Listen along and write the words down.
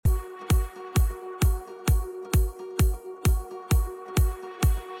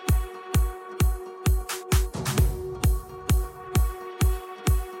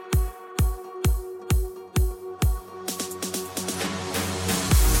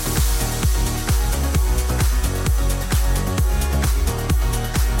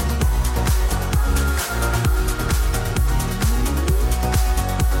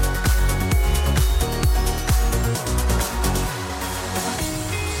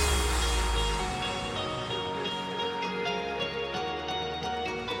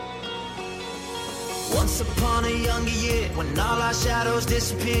Once upon a younger year, when all our shadows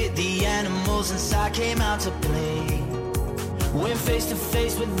disappeared, the animals inside came out to play. Went face to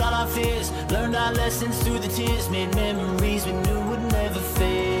face with all our fears, learned our lessons through the tears, made memories we knew would never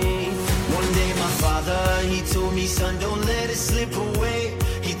fade. One day my father, he told me, son, don't let it slip away.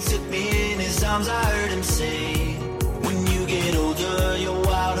 He took me in his arms, I heard him say, when you get older, your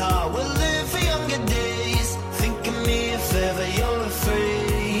wild heart will live for younger days. Think of me if ever you're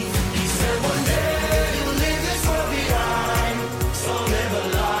afraid. He said one day you'll leave this world behind, so live a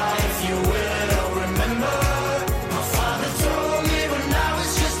life you will remember. My father told me when I was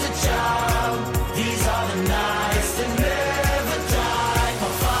just a child, these are the nights that never die.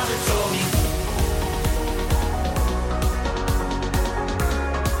 My father told me.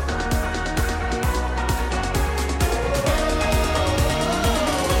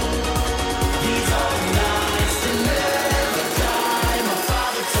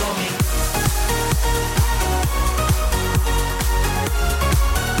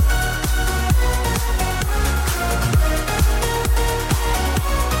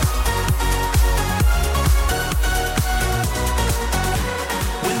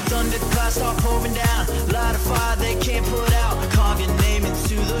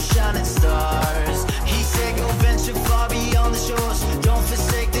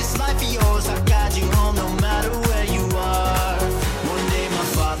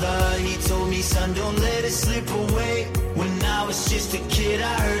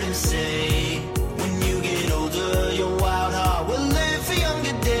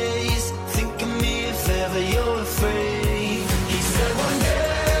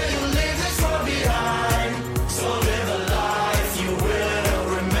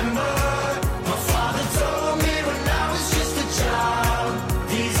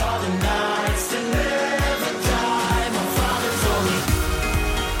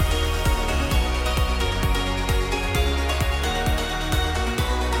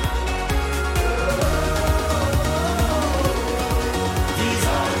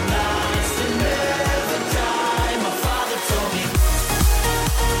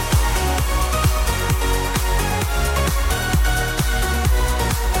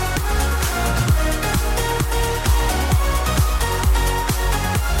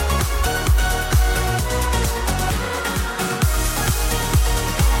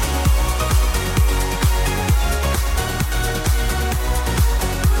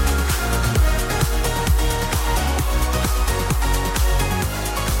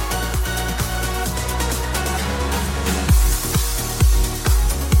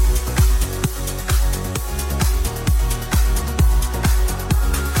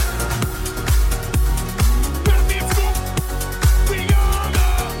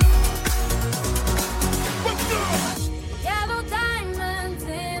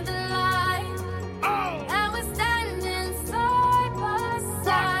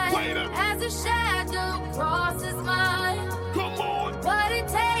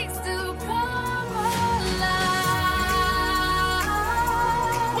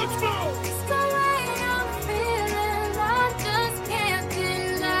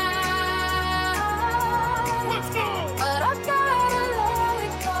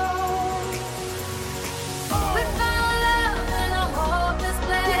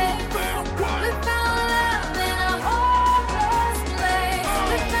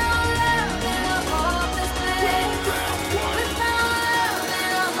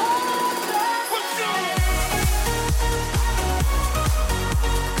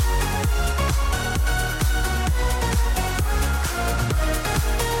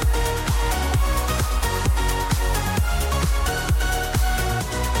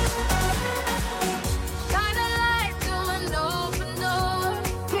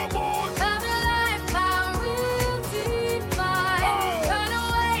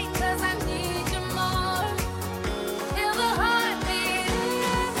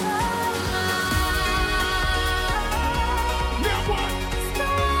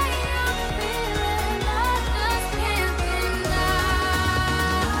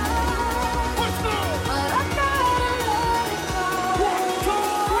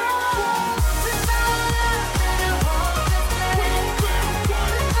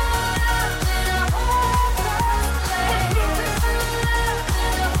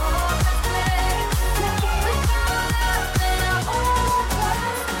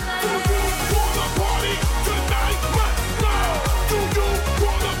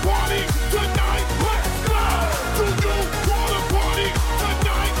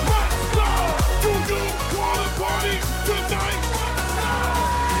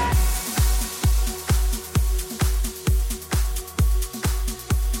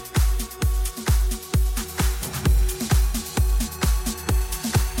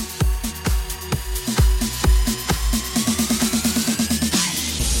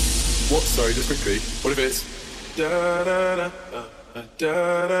 What? Sorry, just quickly. What if it's da da da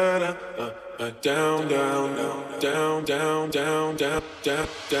da da da down down down down down down down down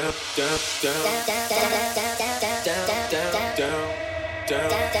down down down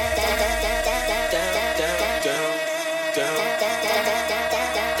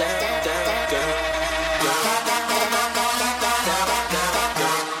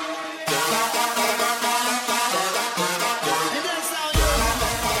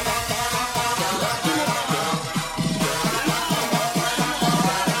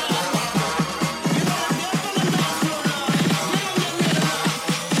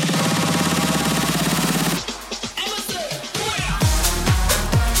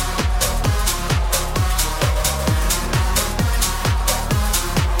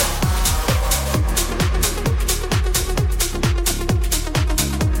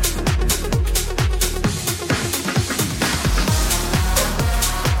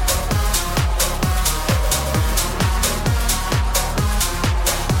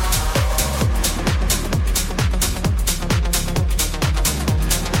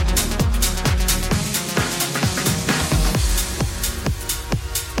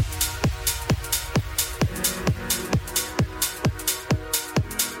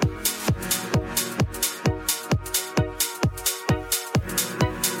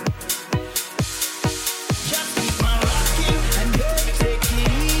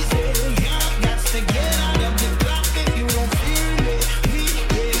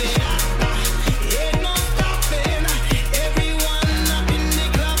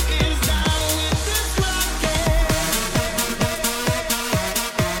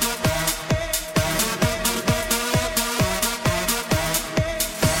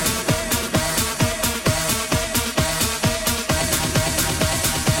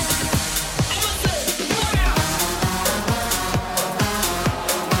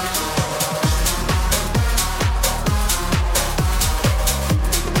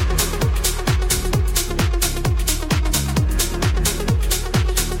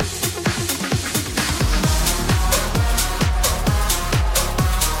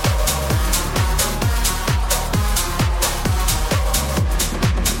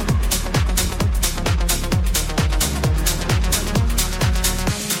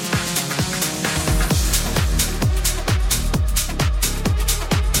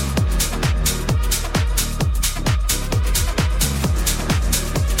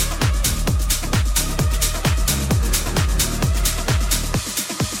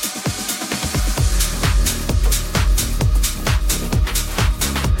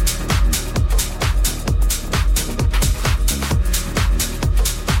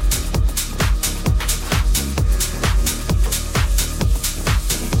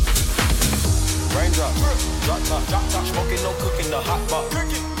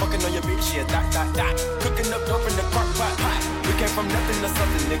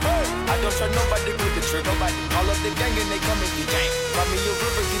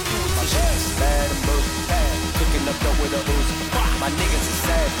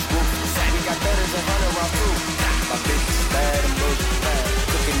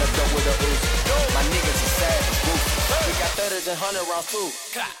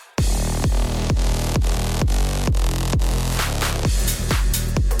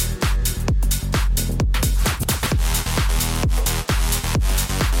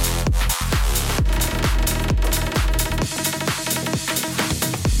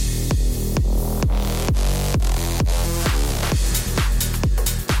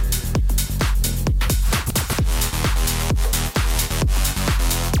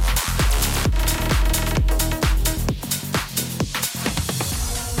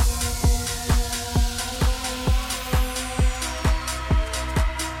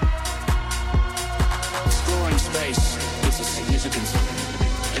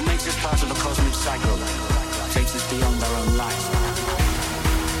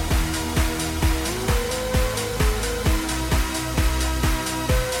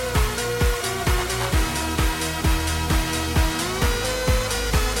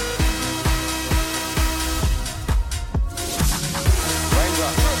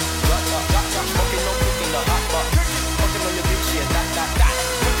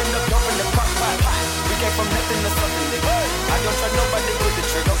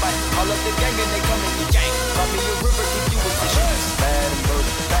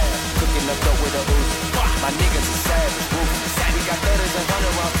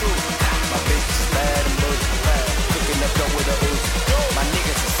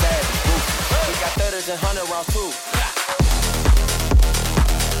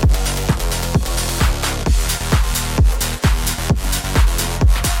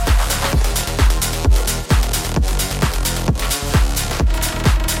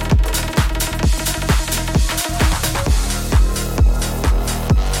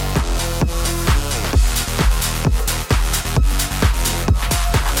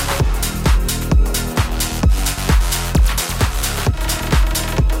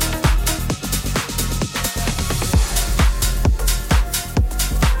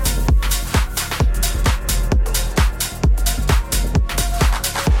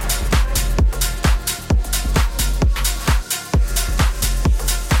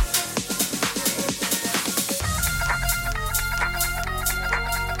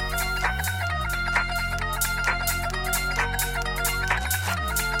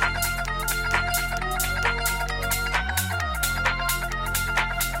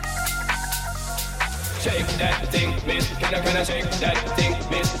shake that thing, miss. Can I shake that thing,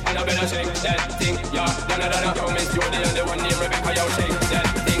 miss? And I better shake that thing, yeah. Donna, yo, miss, you're the only one named Rebecca, yo, shake that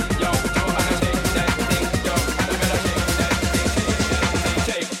thing, yo. Joanna, shake that thing, yo. And I better shake that thing,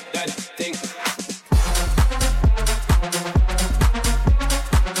 shake that thing.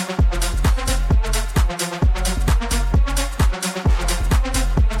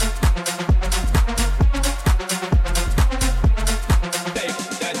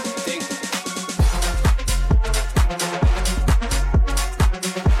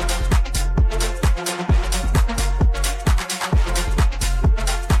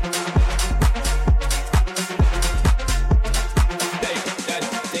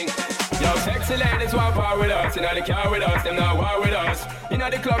 Inna the car with us, them not war with us.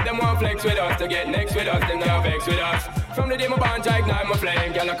 Inna the club, them want flex with us. To get next with us, them not vex with us. From the day my bond, I ignite my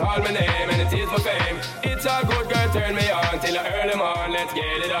flame. Girl, I call my name and it is my fame. It's a good girl, turn me on till I earn them on. Let's get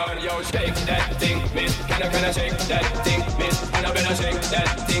it on, yo, shake that thing, miss. Can I shake that thing, miss? And I better shake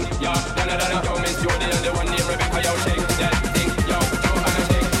that thing, yeah. Donna, yo, miss, you're the only one named Rebecca, yo, shake that thing, yo. Joanna,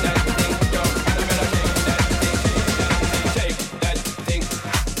 shake that thing, yo. And I better shake that thing, shake that thing.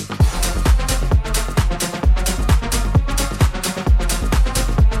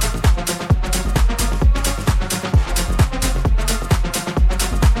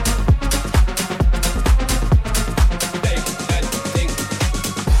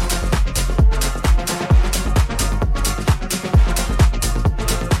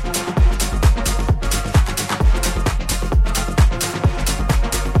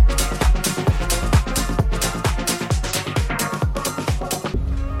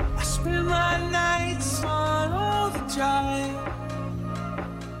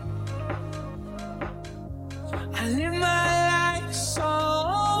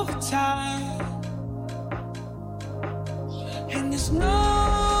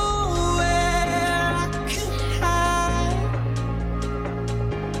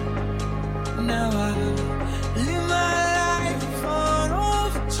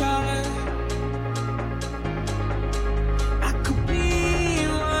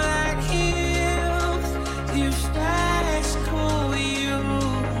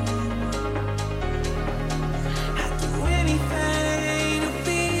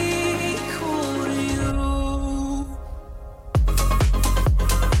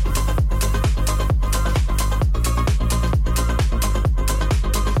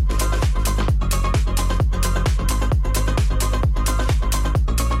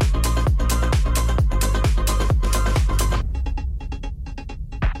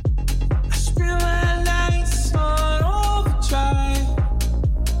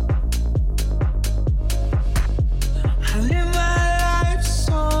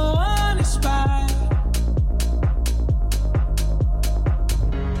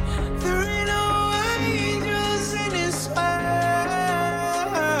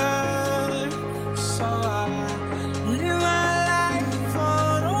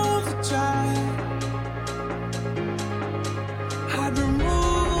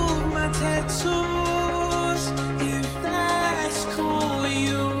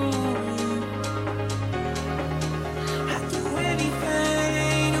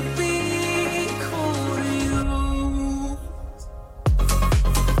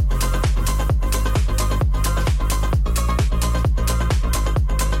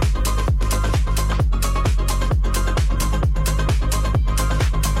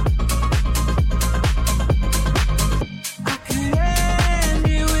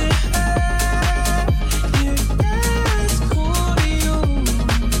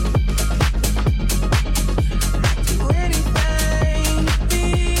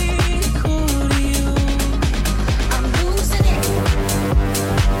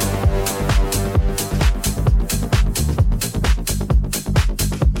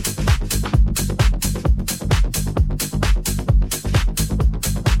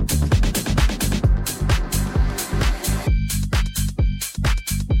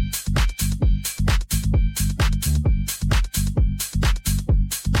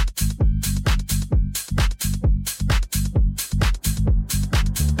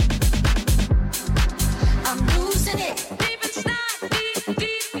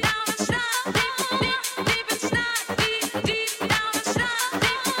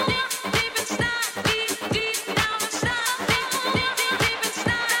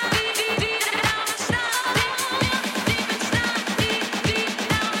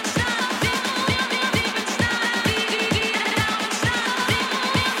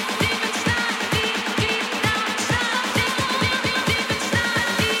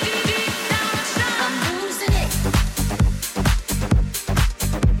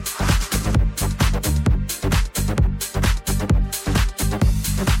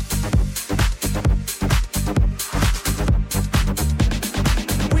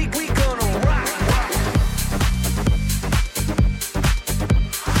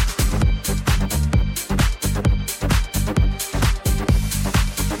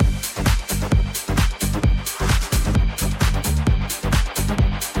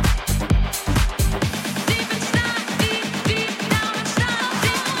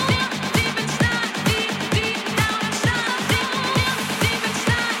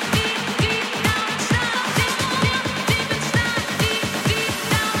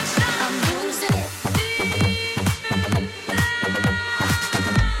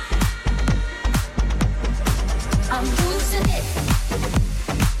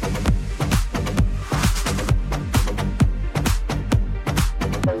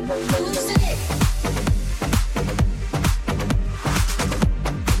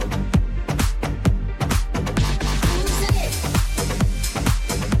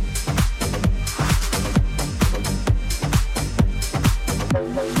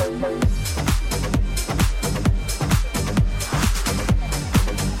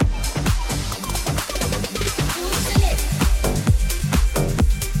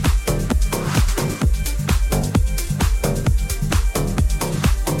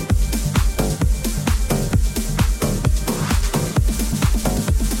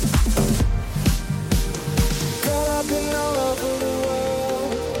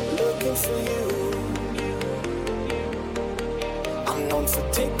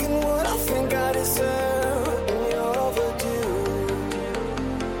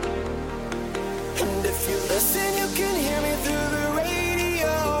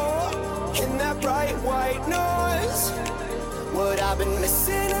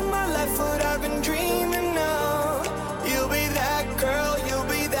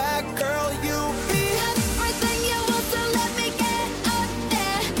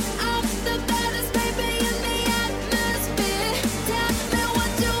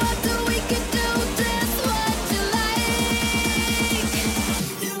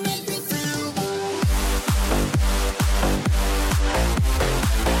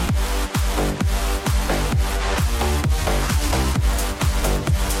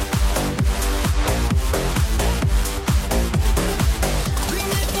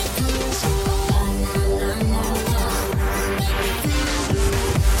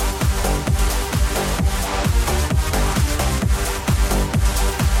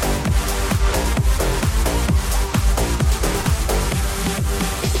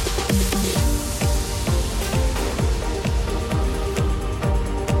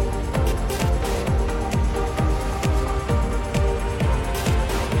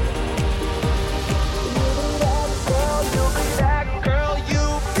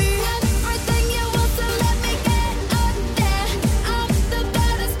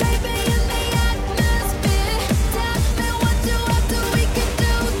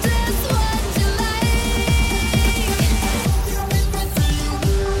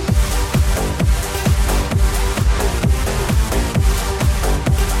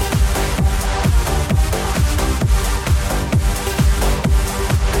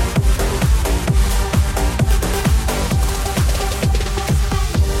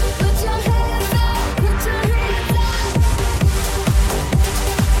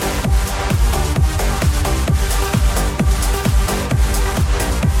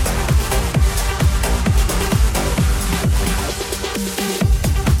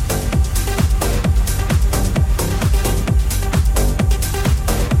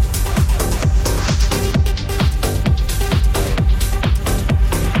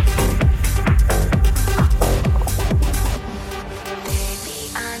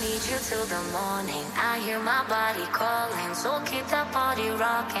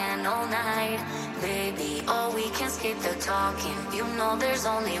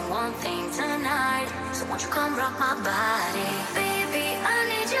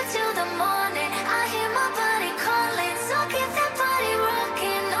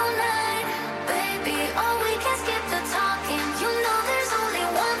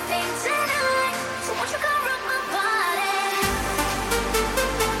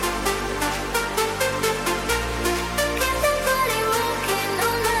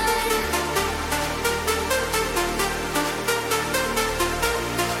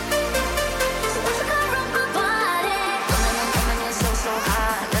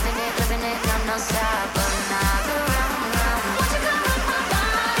 No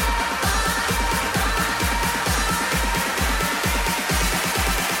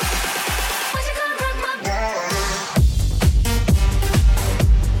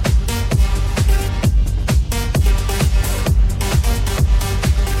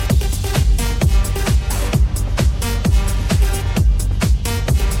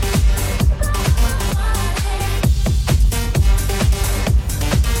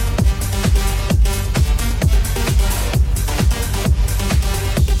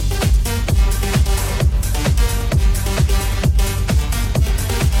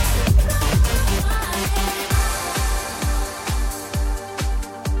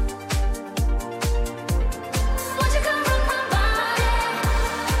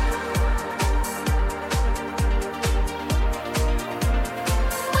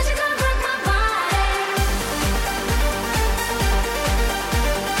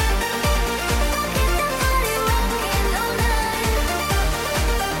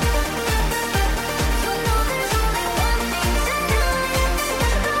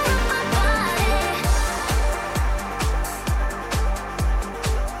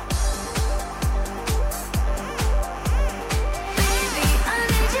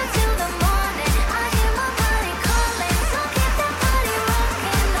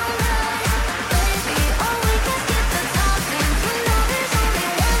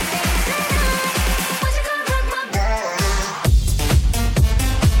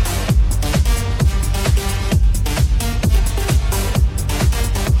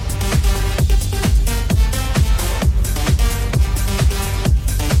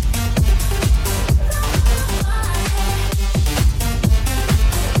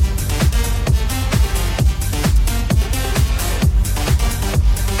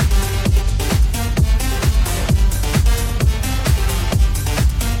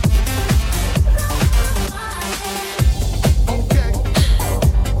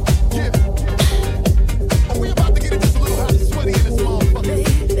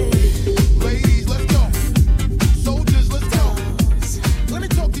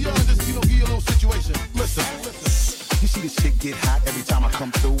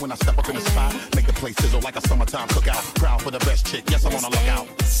summertime cookout. Proud for the best chick, yes, I'm on a lookout.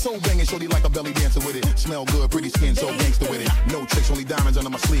 So banging, shorty like a belly dancer with it. Smell good, pretty skin, so gangster with it. No tricks, only diamonds under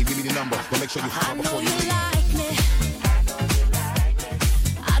my sleeve. Give me the number, but make sure you holler before you leave. Like me.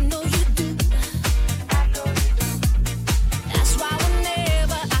 I know you do. That's why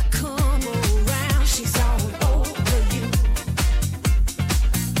whenever I come around, she's all over you.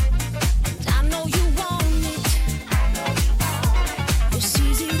 And I know you want it. It's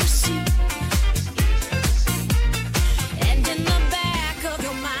easy to see. And in the back of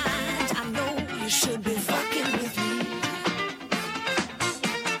your mind, I know you should be fucking with me.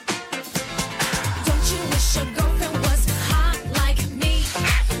 Don't you wish your girlfriend was hot like me?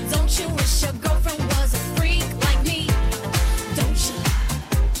 Don't you wish your girlfriend was a freak like me? Don't you?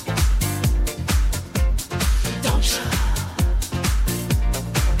 Don't you?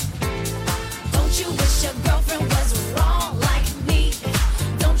 Don't you wish your girlfriend was wrong like me?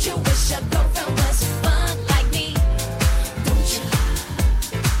 Don't you wish your girlfriend was fun like me? Don't you?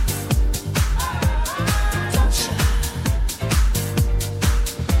 Don't you?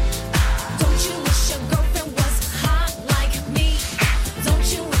 Don't you wish your girlfriend was hot like me? Don't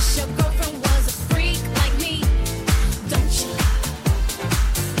you wish your girlfriend was a freak like me? Don't you?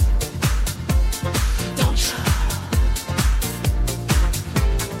 Don't you?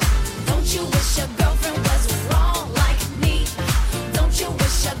 Don't you wish your girlfriend was wrong like me? Don't you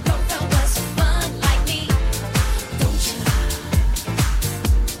wish your girlfriend was fun like me? Don't you?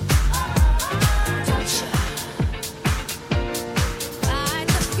 Don't you? Fight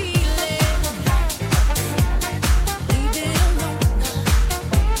the feeling, leave it alone.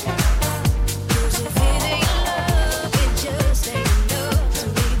 'Cause if it ain't love, it just ain't enough to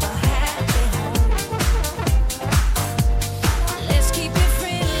leave a happy home. Let's keep it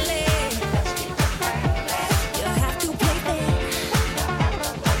friendly. You have to play fair.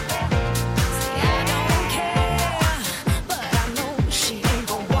 See, I don't care, but I know she ain't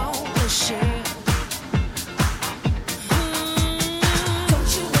gon' wanna share. Don't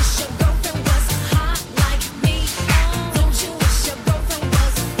you wish your girlfriend was hot like me? Don't you wish your girlfriend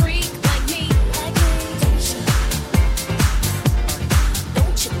was a freak like me? Don't you?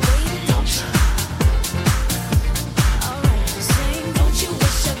 Don't you, baby? Don't you? Alright, sing. Don't you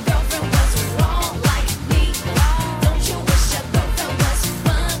wish your girlfriend was wrong like me? Don't you wish your girlfriend was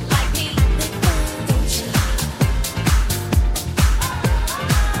fun like me? Don't you?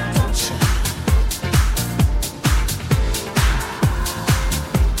 Don't you?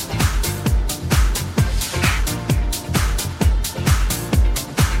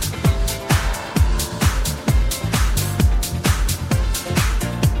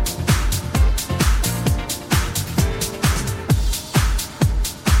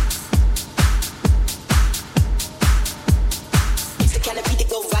 It's the kind of beat that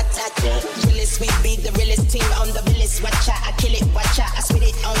go rat-tat-tat. Realest, we be the realest team on the realest. Watch out, I kill it, watch out, I spit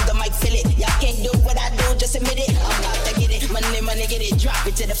it on the mic, feel it. Y'all can't do what I do, just admit it. I'm about to get it, money, money, get it. Drop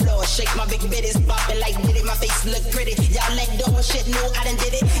it to the floor, shake my big bitties, bopping like did it. My face look pretty. Y'all ain't doing shit, no, I done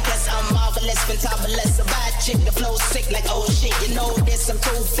did it. Guess I'm marvelous, fantabulous. A bad chick, the flow sick like oh shit. You know this, I'm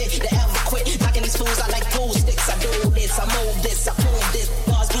too fit to ever quit. Knocking these fools out like pool sticks. I do this, I move this, I prove this.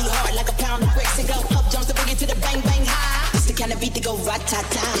 Bars be hard like a pound of bricks and go up, jumps the boogie to the bang bang high. It's the kind of beat that go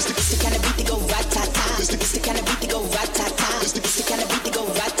rat-ta-ta. It's the kind of beat that go rat-ta-ta. It's the kind of beat that go rat-ta-ta. It's the kind of beat that go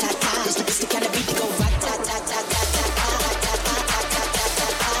rat-ta-ta. It's the kind of beat that go rat-ta-ta-ta-ta-ta.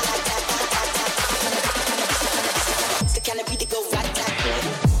 It's the kind of beat that go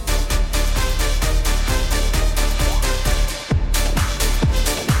rat-ta-ta.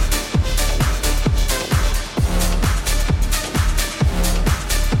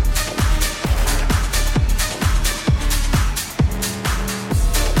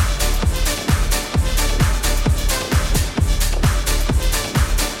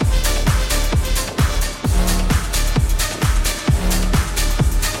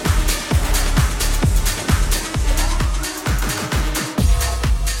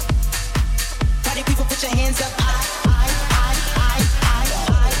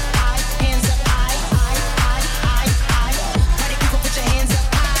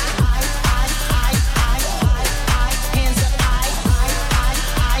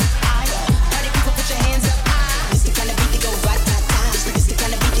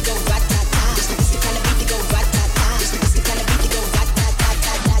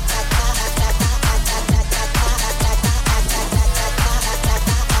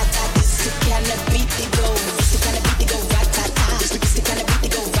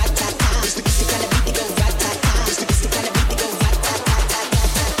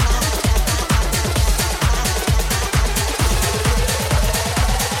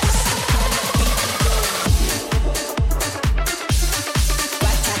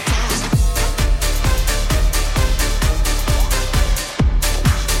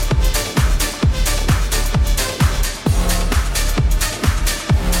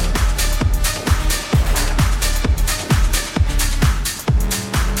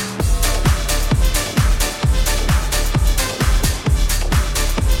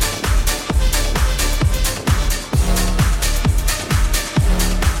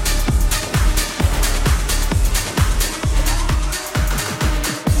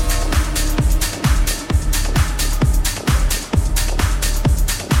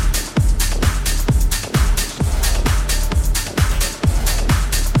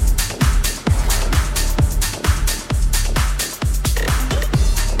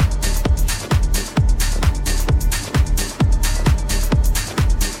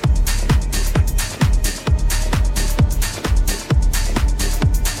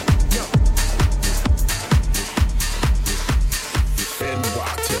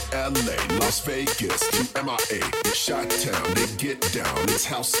 LA, Las Vegas to MIA, Chi-Town, they get down. It's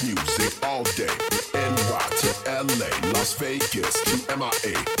house music all day. NY to LA, Las Vegas to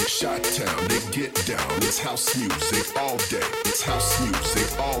MIA, Chi-Town, they get down. It's house music all day. It's house music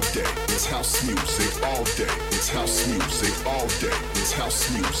all day. It's house music all day. It's house music all day. It's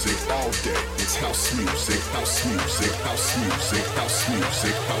house music all day. It's house music, house music, house music, house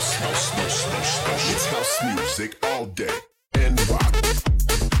music, house It's house music all day. NY,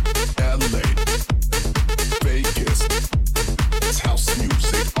 LA, Vegas. It's house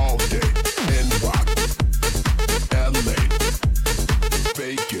music all day. NY, LA,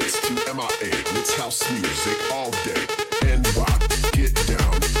 Vegas to MIA. It's house music all day. NY, get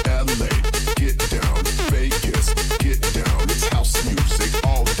down. LA, get down. Vegas, get down. It's house music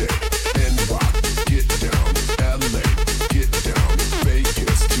all day. NY, get down. LA, get down.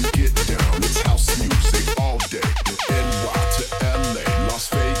 Vegas to get down. It's house music all day. NY to LA, Las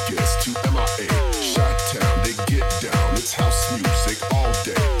Vegas to MIA, Chi-Town, they get down. It's house music all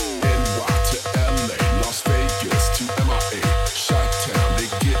day. NY to LA, Las Vegas to MIA, Chi-Town, they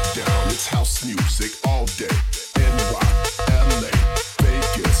get down. It's house music all day. NY, LA,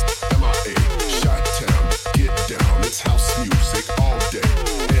 Vegas, MIA, Chi-Town, get down. It's house music all day.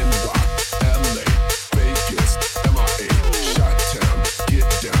 NY, LA, Vegas, MIA, Chi-Town, get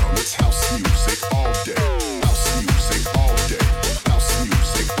down. It's house music all day. House music all day. House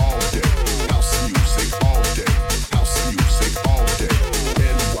music all day. House music all day. House music all day.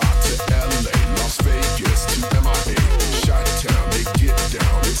 NY to LA, Las Vegas to MIA, Chi-Town, they get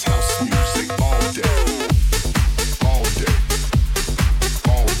down. It's house music all day. All day.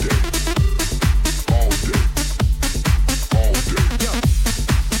 All day. All day. All day. All day.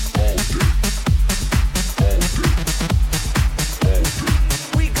 All day. All day.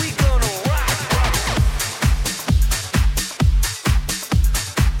 We gonna rock.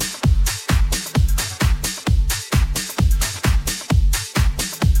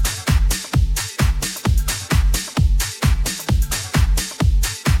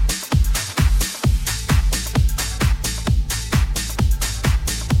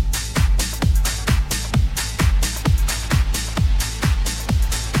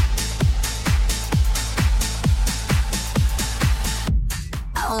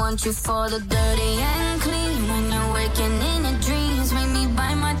 I want you for the dirty and clean. When you're waking in your dreams, make me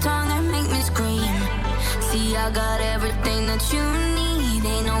bite my tongue and make me scream. See, I got everything that you need.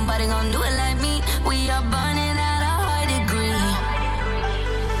 Ain't nobody gonna do it like me. We are burning at a high degree.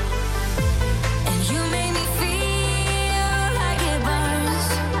 And you make me feel like it burns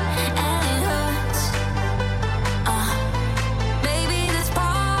and it hurts. Baby, this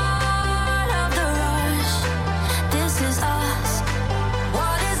part of the rush. This is us.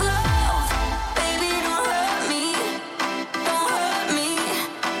 What is love? Baby, don't hurt me. Don't hurt me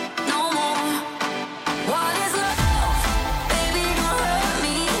no more. What is love? Baby, don't hurt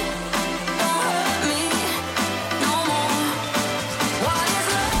me. Don't hurt me no more. What is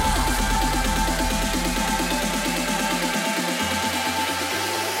love?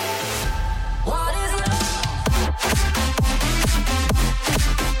 What is love?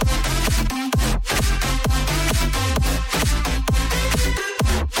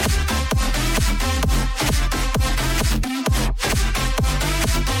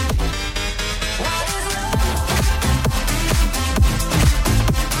 What is love?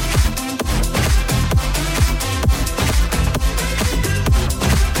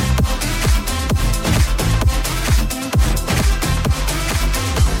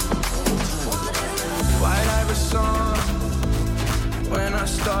 White Iverson. When I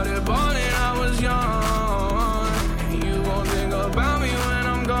started balling, I was young. You won't think about me when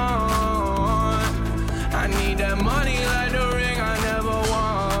I'm gone. I need that money like the ring I never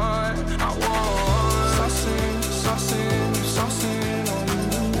won. I want saucing, saucing, saucing on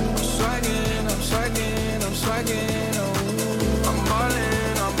you. I'm swagging, I'm swagging, I'm swagging on you. I'm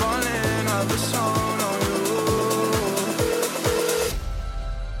balling, Iverson on you.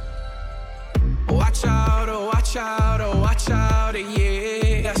 Watch out, oh watch out, oh watch out,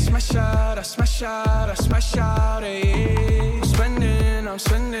 yeah. I smash out, I smash out, I smash out, yeah. I'm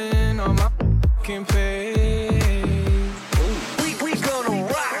spending all my fucking pay. We gonna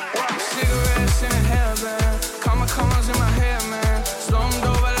rock. Cigarettes in heaven, commas in my head, man. Stormed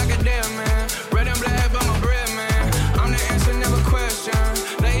over like a dead man. Red and black, but my bread, man. I'm the answer, never question.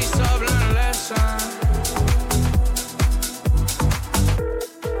 Lace up, learn a lesson.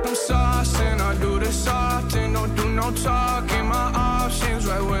 I'm saucing, I do this often. Don't do no talking, my options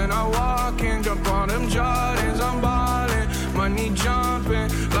right when I walk in. Jump on them Jordans, I'm ballin'. Money jumping,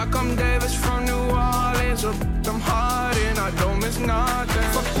 like I'm Davis from New Orleans. Or I'm hard and I don't miss nothing.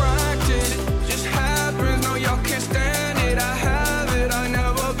 Fuck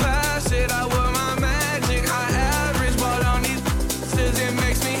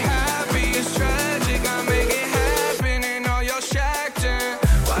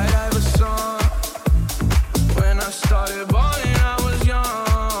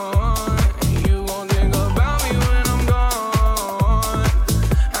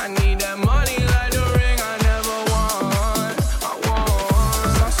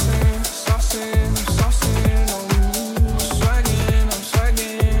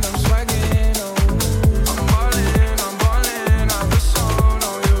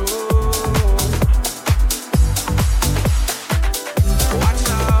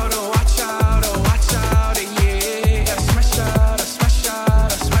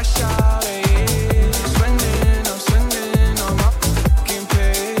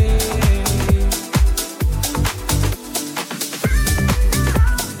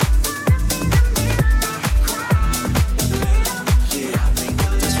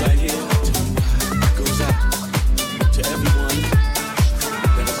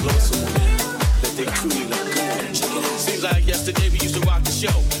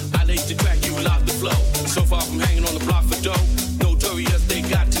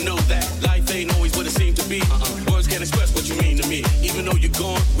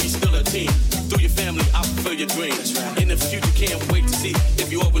can't wait to see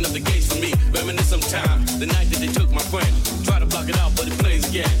if you open up the gates for me. Reminisce some time, the night that they took my friend. Try to block it out, but it plays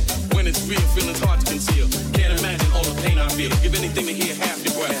again. When it's real, feeling's hard to conceal. Can't imagine all the pain I feel. Give anything to hear half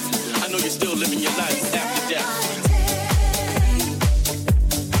your breath. I know you're still living your life after death.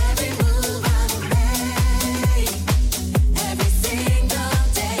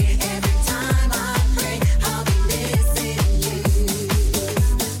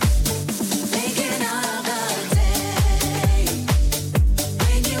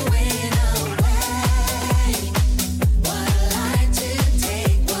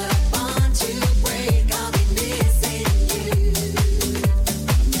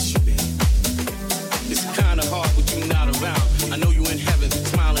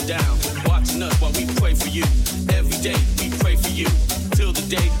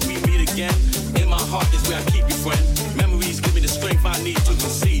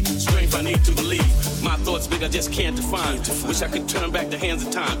 I just can't define. Wish I could turn back the hands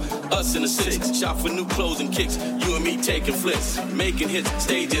of time. Us in the six, shop for new clothes and kicks. You and me taking flips, making hits,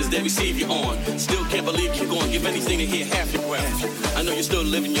 stages they receive you on. Still can't believe you're going. Give anything to hear half your breath. I know you're still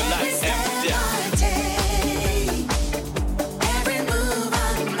living your life after death. One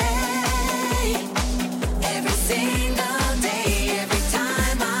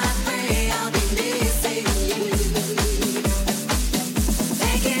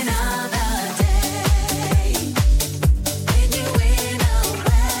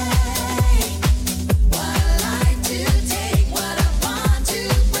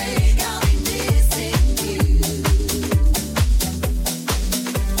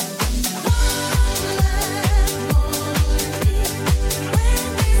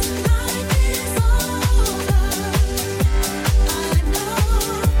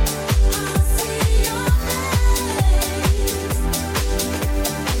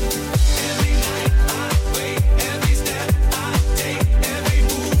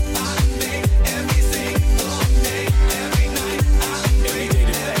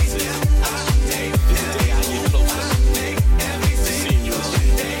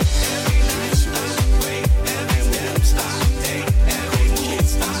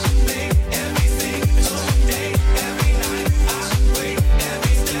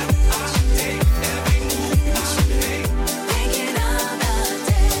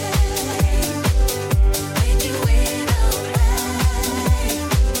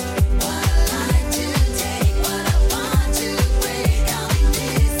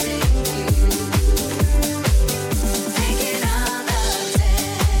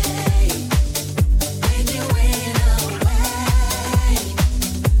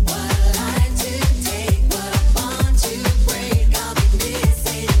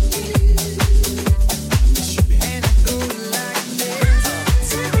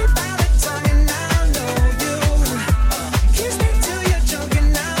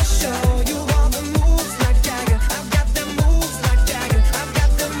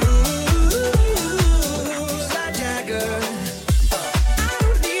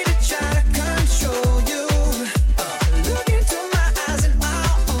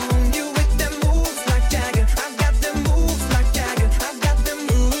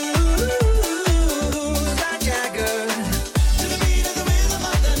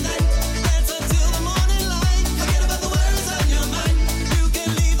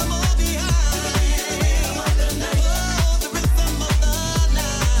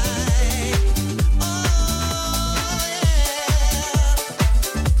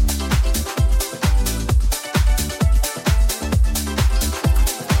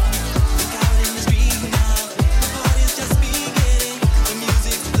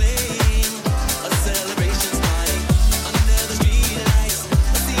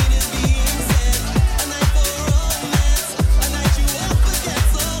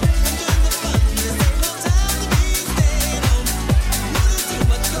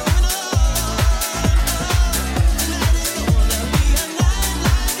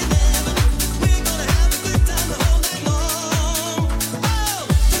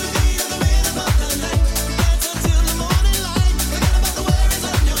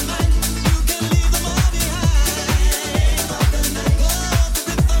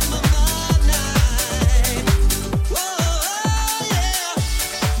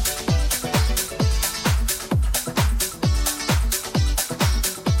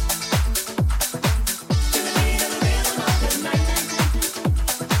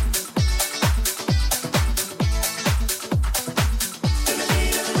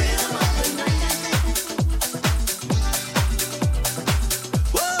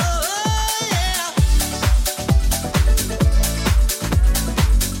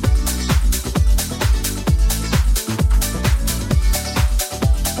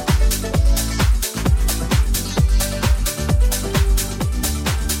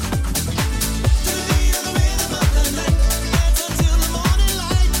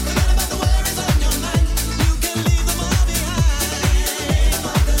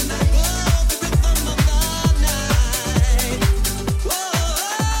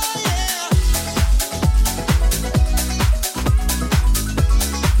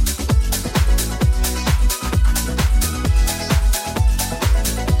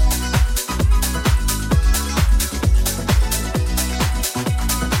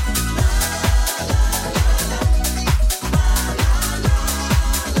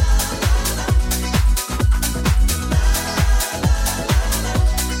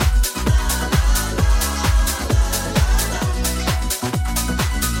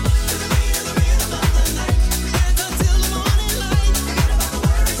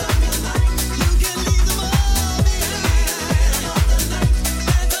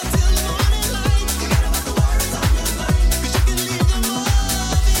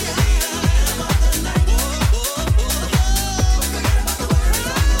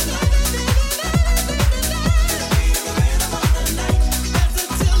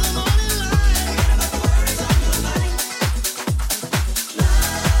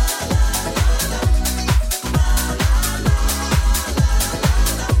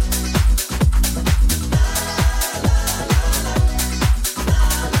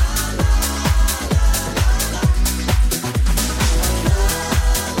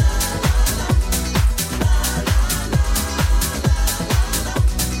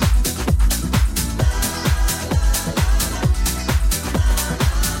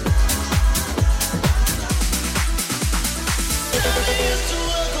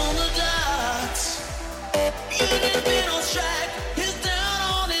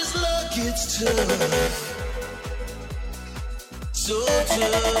so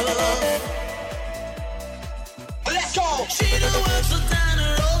tough. Let's go. She done works for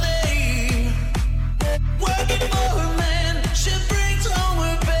diner all day, working for her man. She brings home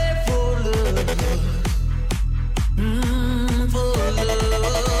her bed for love, for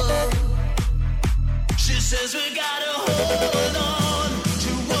love. She says we gotta hold on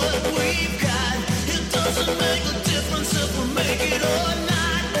to what we've got. It doesn't make a difference if we make it or not.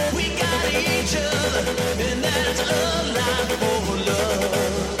 We got each other, and that's a lot for love.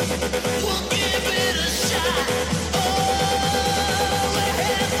 We'll give it a shot. Oh, we're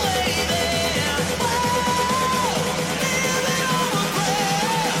halfway there. Oh, living on a prayer.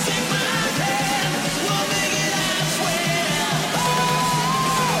 Take my hand, we'll make it, I swear. Oh,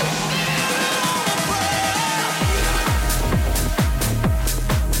 living on a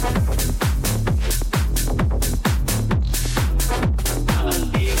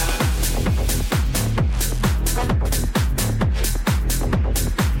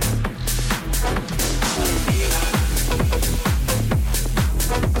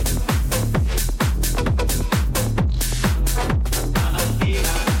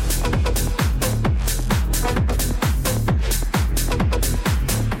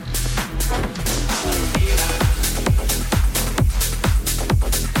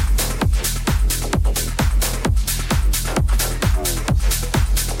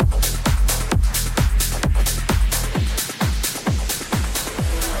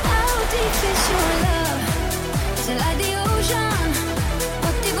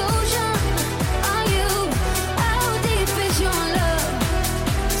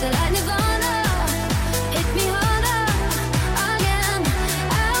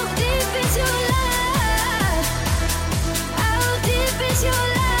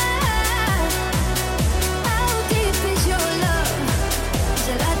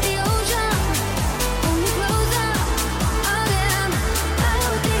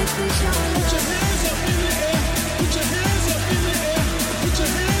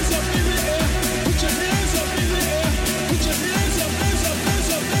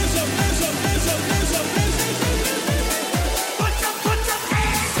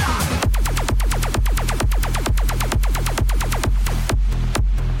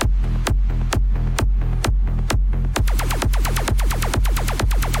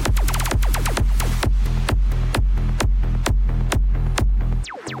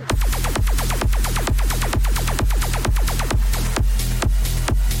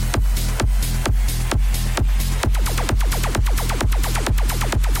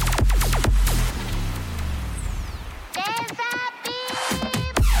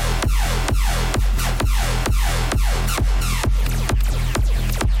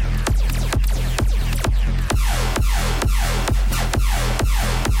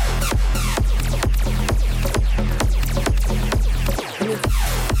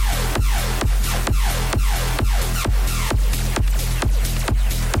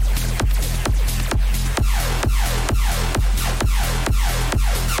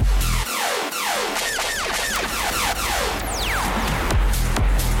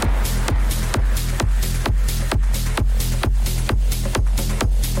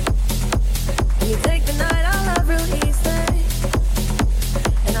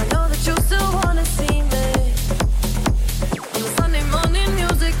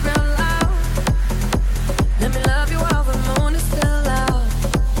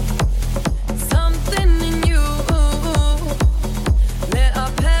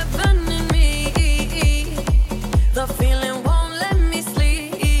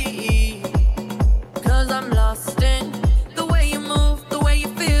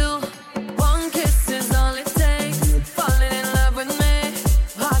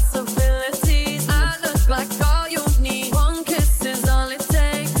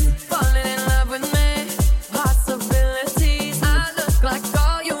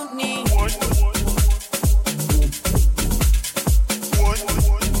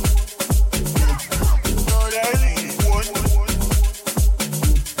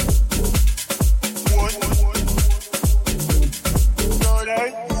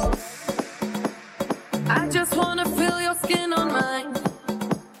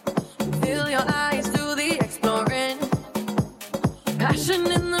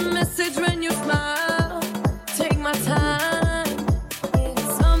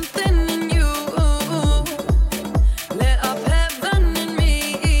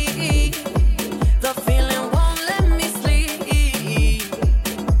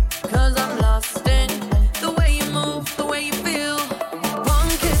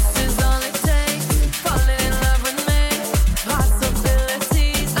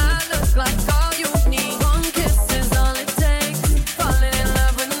like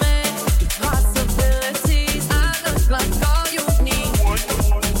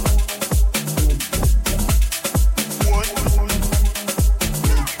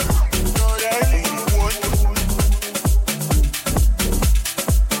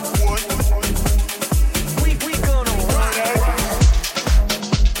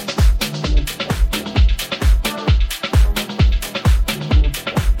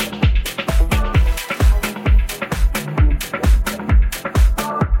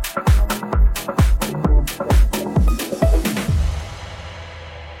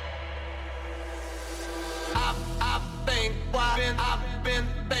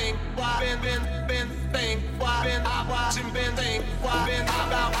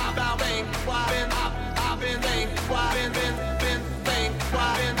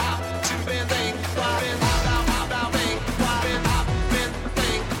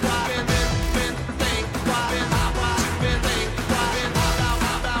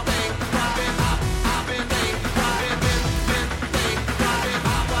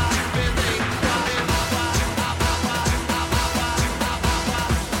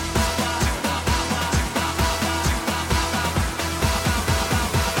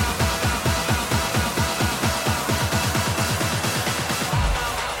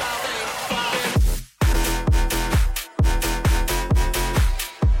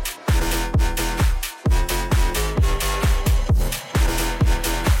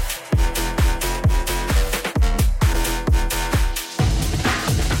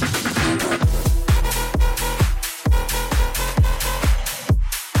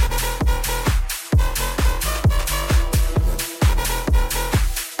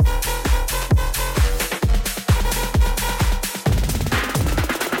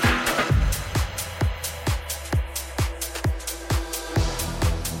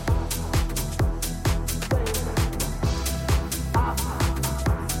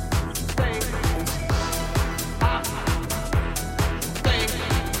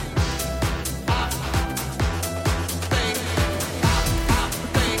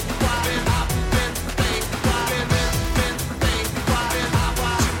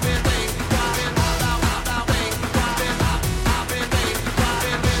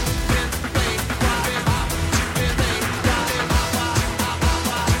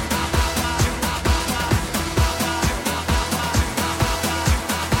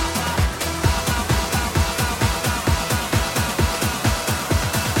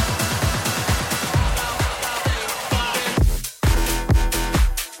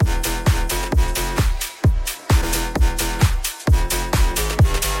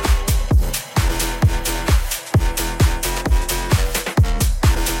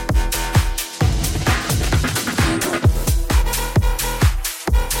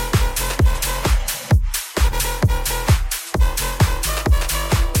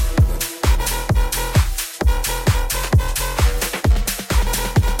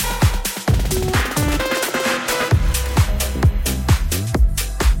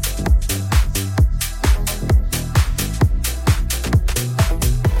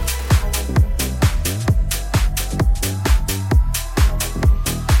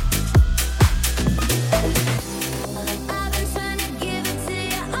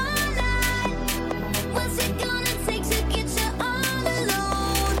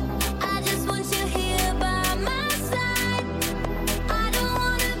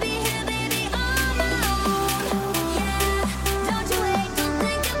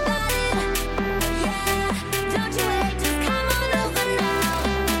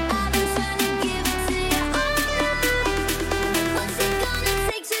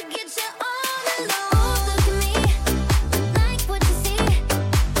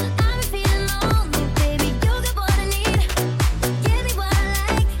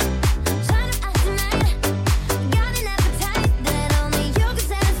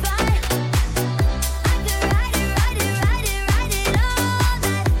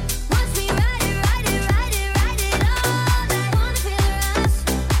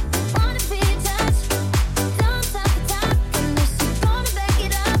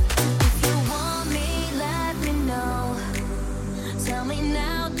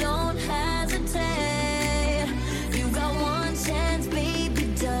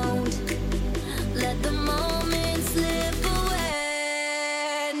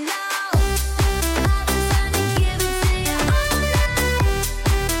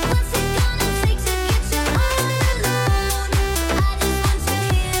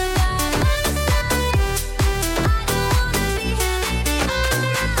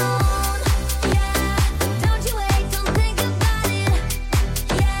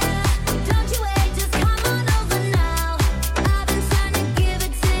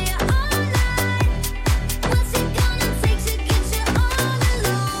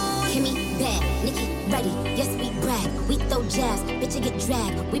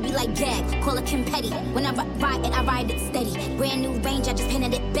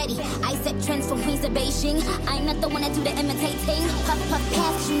Betty. I set trends from Queens to Beijing. I'm not the one that do the imitating. Puff, puff,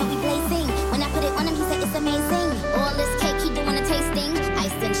 pass, 'cause you know we blazing. When I put it on him, he said it's amazing. All this cake, he doing a tasting. I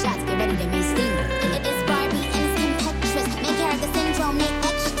send shots, get ready to make sting. It is Barbie and it's impetuous. Main character syndrome, make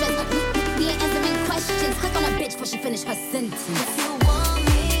extras. We ain't answering questions. Click on a bitch before she finish her sentence.